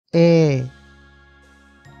A.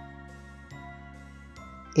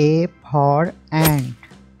 A for ant.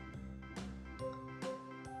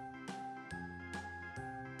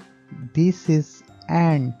 This is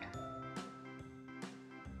ant.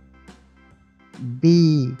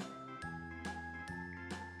 B.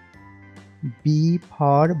 B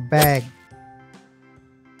for bag.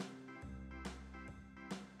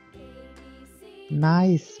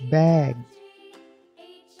 Nice bag.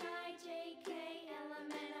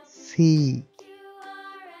 C.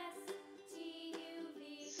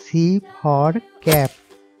 C for cap.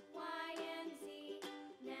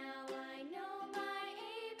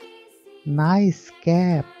 Nice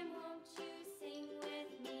cap.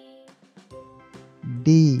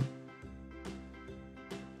 D.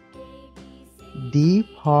 D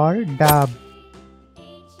for dove.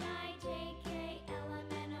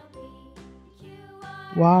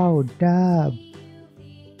 Wow, dove.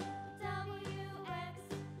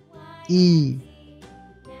 E.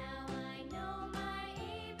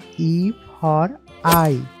 E for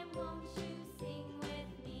eye.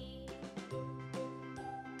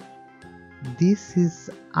 This is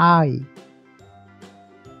eye.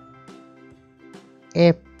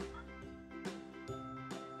 F.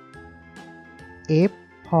 F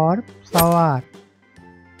for flower.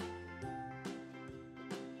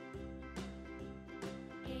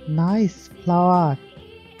 Nice flower.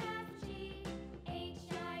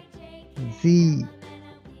 Z.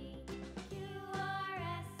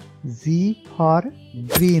 Z for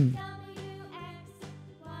green.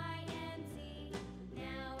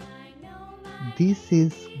 This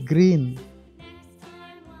is green.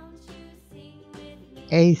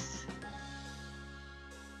 H.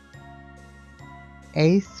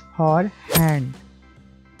 H for hand.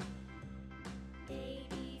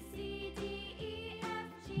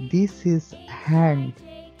 This is hand.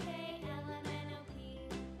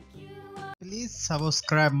 Please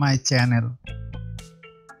subscribe my channel.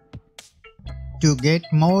 To get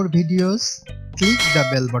more videos, click the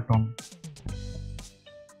bell button.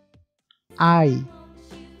 I.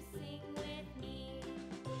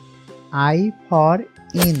 I for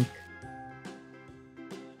ink.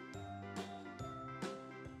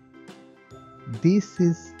 This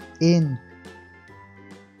is ink.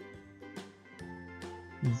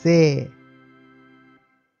 J.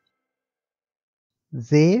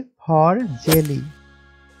 J for jelly.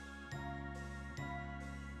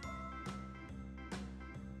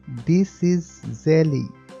 This is jelly.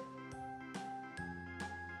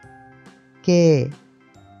 K.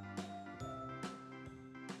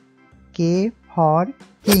 K for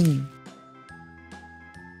king.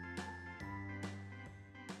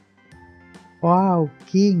 Wow,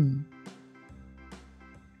 king.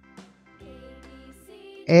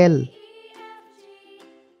 L.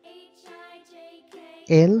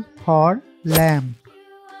 L for lamp.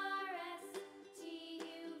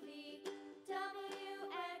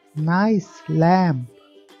 Nice lamp.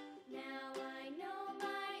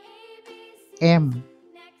 M.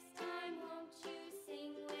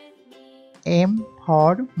 M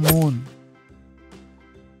for moon.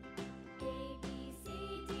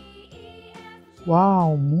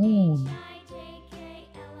 Wow, moon.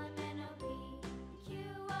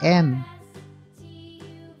 N.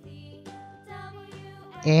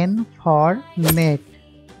 N for net.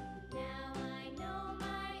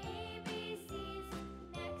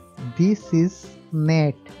 This is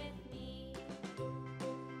net.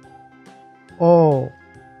 O.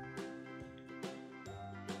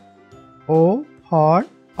 O for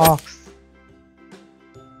ox.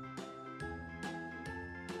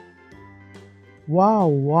 Wow,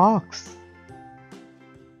 ox.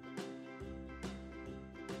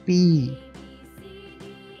 P.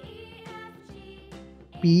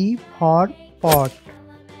 P for pot.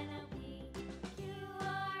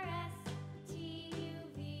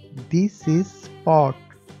 This is pot.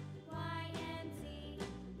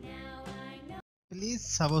 Please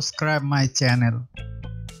subscribe my channel.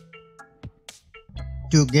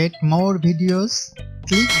 To get more videos,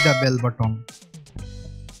 click the bell button.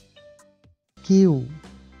 Q.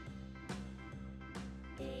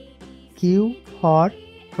 Q for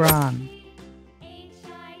crayon.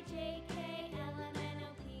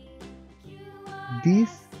 This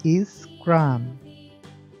is crayon.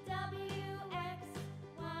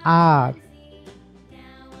 R.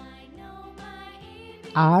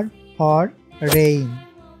 R for rain.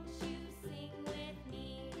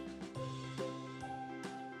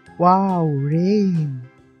 Wow, rain.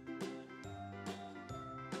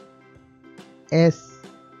 S.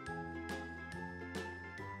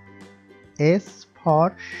 S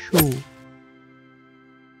for shoe.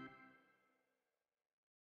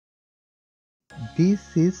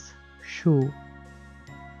 This is shoe.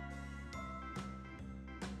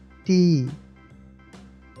 T.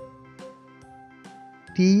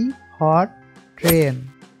 T for train.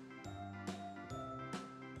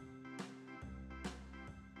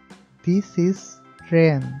 This is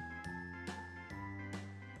train.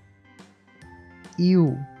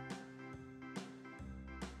 U.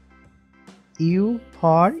 U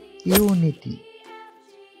for unity.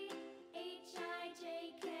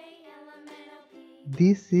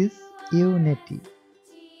 This is unity.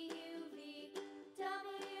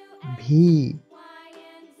 V.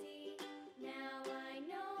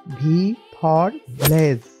 V for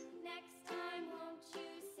village.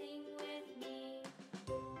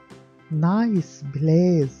 Nice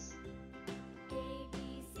village.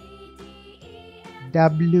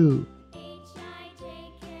 W.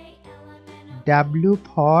 W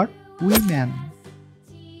for women.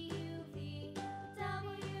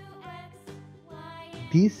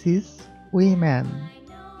 This is women.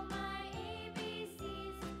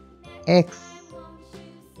 X.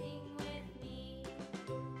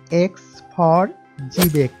 X for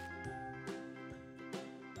Quebec.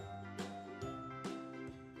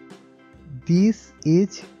 This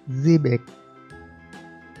is Quebec.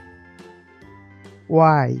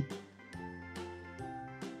 Y.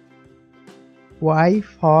 Y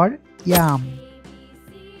for yam.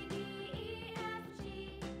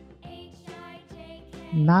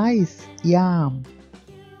 Nice yam.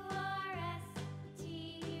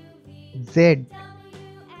 Z.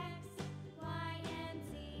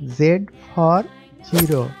 Z for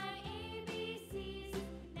zero.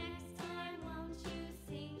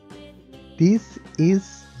 This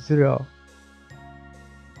is zero.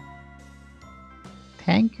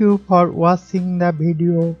 Thank you for watching the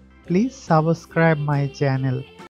video. Please subscribe my channel.